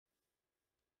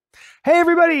Hey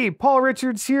everybody, Paul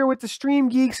Richards here with the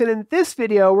StreamGeeks, and in this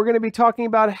video we're going to be talking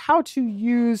about how to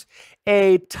use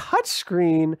a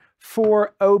touchscreen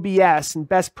for OBS and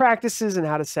best practices and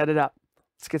how to set it up.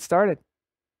 Let's get started.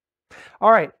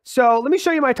 All right, so let me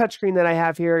show you my touchscreen that I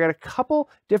have here. I got a couple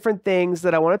different things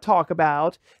that I want to talk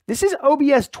about. This is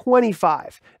OBS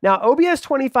 25. Now, OBS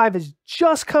 25 has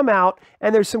just come out,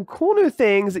 and there's some cool new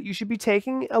things that you should be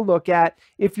taking a look at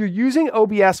if you're using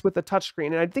OBS with the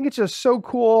touchscreen. And I think it's just so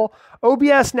cool.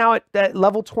 OBS now at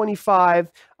level 25,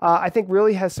 I think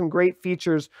really has some great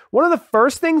features. One of the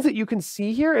first things that you can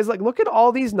see here is like, look at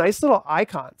all these nice little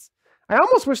icons. I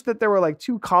almost wish that there were like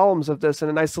two columns of this in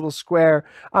a nice little square.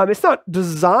 It's not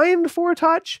designed for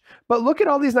touch, but look at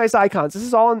all these nice icons. This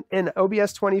is all in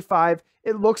OBS 25.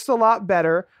 It looks a lot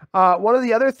better. One of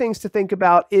the other things to think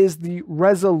about is the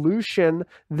resolution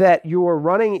that you're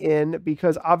running in,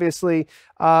 because obviously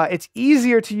it's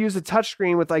easier to use a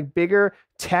touchscreen with like bigger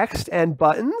text and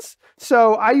buttons.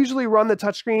 So I usually run the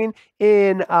touchscreen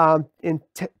in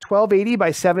 1280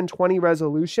 by 720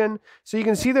 resolution. So you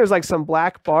can see there's like some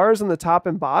black bars on the top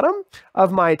and bottom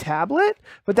of my tablet,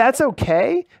 but that's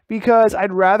okay because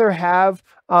I'd rather have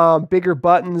bigger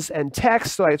buttons and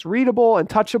text so it's readable and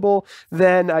touchable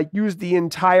than use the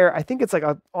entire, I think it's like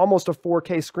almost a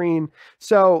 4K screen.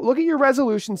 So look at your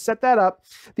resolution, set that up.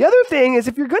 The other thing is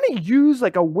if you're going to use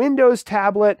like a Windows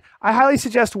tablet, I highly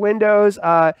suggest Windows.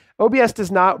 OBS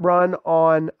does not run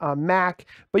on Mac,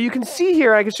 but you can see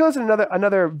here, I can show us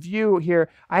another view here.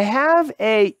 I have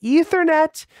a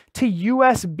Ethernet to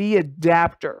USB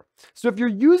adapter. So if you're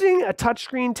using a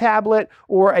touchscreen tablet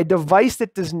or a device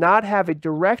that does not have a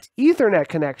direct Ethernet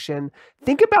connection,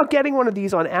 think about getting one of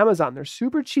these on Amazon. They're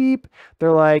super cheap.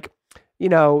 They're like, you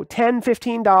know, $10,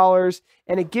 $15,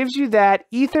 and it gives you that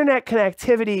Ethernet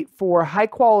connectivity for high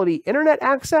quality internet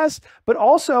access, but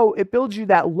also it builds you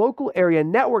that local area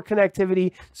network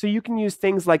connectivity so you can use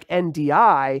things like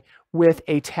NDI with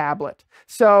a tablet.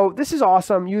 So this is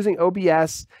awesome, using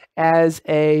OBS as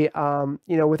a,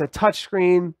 with a touch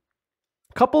screen.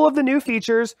 Couple of the new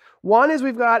features. One is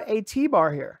we've got a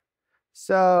T-bar here.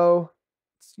 So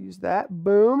let's use that.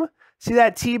 Boom. See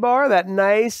that T-bar, that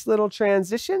nice little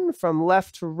transition from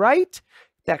left to right,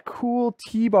 that cool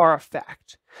T-bar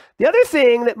effect. The other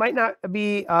thing that might not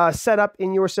be set up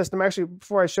in your system, actually,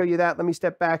 before I show you that, let me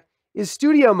step back, is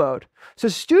studio mode. So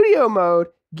studio mode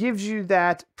gives you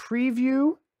that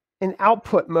preview and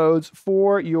output modes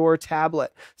for your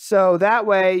tablet. So that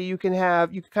way you can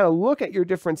kind of look at your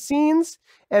different scenes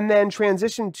and then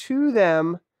transition to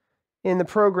them in the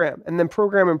program, and then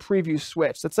program and preview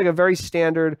switch. That's like a very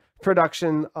standard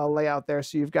production layout there.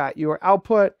 So you've got your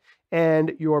output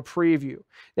and your preview.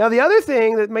 Now, the other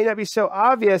thing that may not be so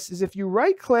obvious is if you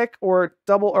right click or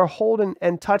double or hold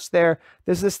and touch there,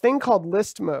 there's this thing called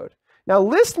list mode. Now,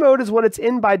 list mode is what it's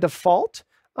in by default.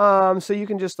 So you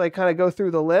can just like kind of go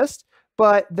through the list.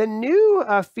 But the new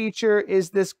feature is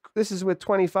this is with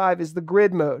 25, is the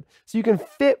grid mode. So you can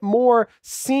fit more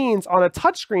scenes on a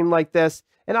touchscreen like this.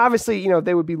 And obviously, you know,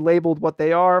 they would be labeled what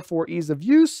they are for ease of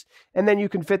use. And then you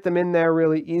can fit them in there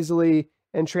really easily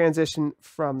and transition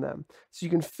from them. So you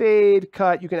can fade,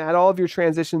 cut, you can add all of your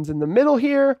transitions in the middle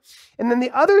here. And then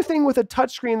the other thing with a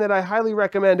touchscreen that I highly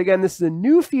recommend, again, this is a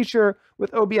new feature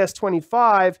with OBS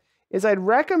 25, is I'd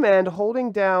recommend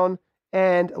holding down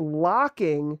and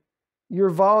locking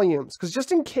your volumes. Because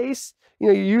just in case, you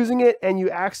know, you're using it and you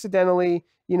accidentally,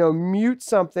 you know, mute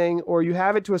something, or you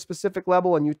have it to a specific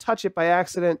level and you touch it by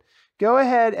accident, go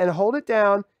ahead and hold it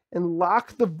down and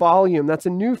lock the volume. That's a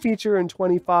new feature in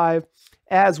 25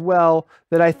 as well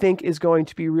that I think is going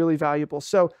to be really valuable.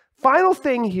 So final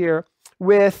thing here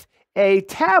with a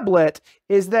tablet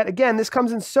is that, again, this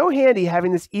comes in so handy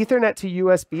having this Ethernet to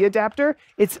USB adapter.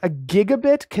 It's a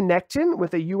gigabit connection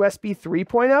with a USB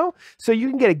 3.0. So you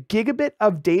can get a gigabit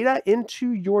of data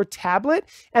into your tablet.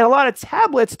 And a lot of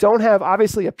tablets don't have,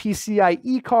 obviously, a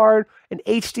PCIe card, an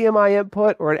HDMI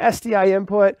input, or an SDI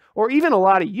input, or even a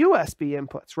lot of USB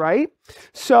inputs, right?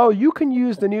 So you can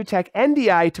use the new tech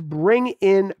NDI to bring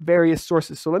in various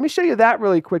sources. So let me show you that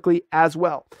really quickly as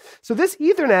well. So this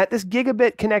Ethernet, this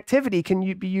gigabit connectivity,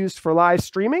 can be used for live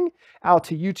streaming out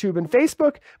to YouTube and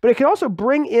Facebook, but it can also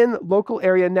bring in local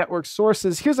area network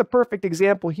sources. Here's a perfect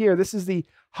example here. This is the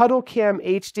HuddleCam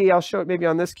HD. I'll show it maybe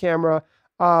on this camera.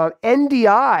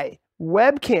 NDI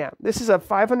webcam. This is a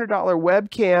 $500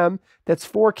 webcam that's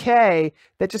 4K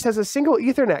that just has a single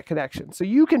Ethernet connection. So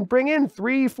you can bring in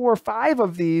 3, 4, 5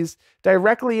 of these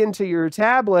directly into your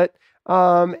tablet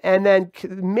and then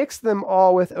mix them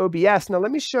all with OBS. Now,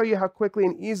 let me show you how quickly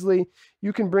and easily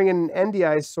you can bring in an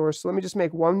NDI source. So let me just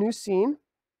make one new scene.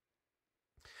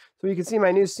 So you can see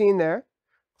my new scene there.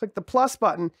 click the plus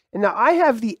button. And now I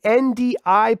have the NDI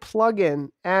plugin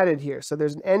added here. So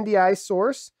there's an NDI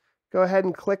source. Go ahead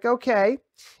and click OK.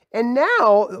 And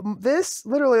now this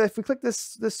literally, if we click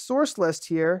this source list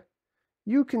here,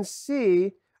 you can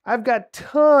see I've got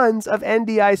tons of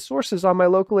NDI sources on my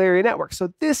local area network.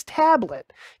 So this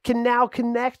tablet can now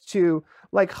connect to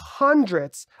like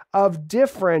hundreds of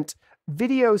different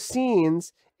video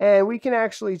scenes, and we can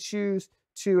actually choose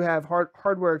to have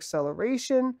hardware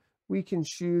acceleration. We can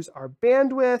choose our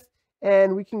bandwidth,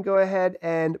 and we can go ahead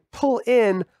and pull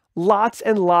in lots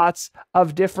and lots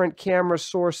of different camera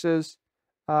sources.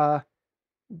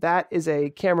 That is a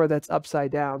camera that's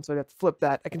upside down, so I have to flip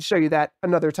that. I can show you that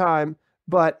another time.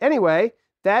 But anyway,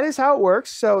 that is how it works.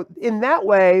 So in that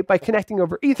way, by connecting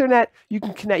over Ethernet, you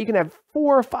can have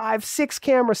 4, 5, 6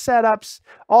 camera setups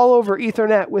all over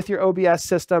Ethernet with your OBS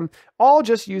system, all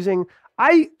just using,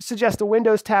 I suggest a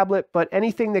Windows tablet, but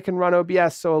anything that can run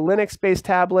OBS. So a Linux-based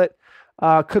tablet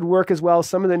could work as well.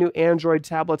 Some of the new Android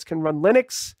tablets can run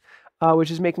Linux,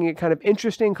 which is making it kind of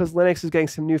interesting because Linux is getting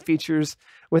some new features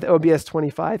with OBS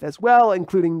 25 as well,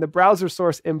 including the browser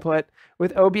source input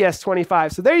with OBS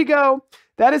 25. So there you go.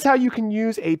 That is how you can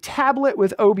use a tablet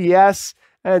with OBS,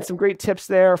 and some great tips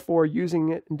there for using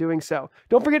it and doing so.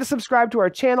 Don't forget to subscribe to our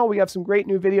channel. We have some great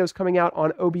new videos coming out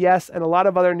on OBS and a lot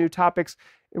of other new topics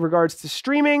in regards to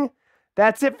streaming.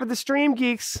 That's it for the Stream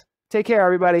Geeks. Take care,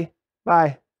 everybody.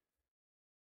 Bye.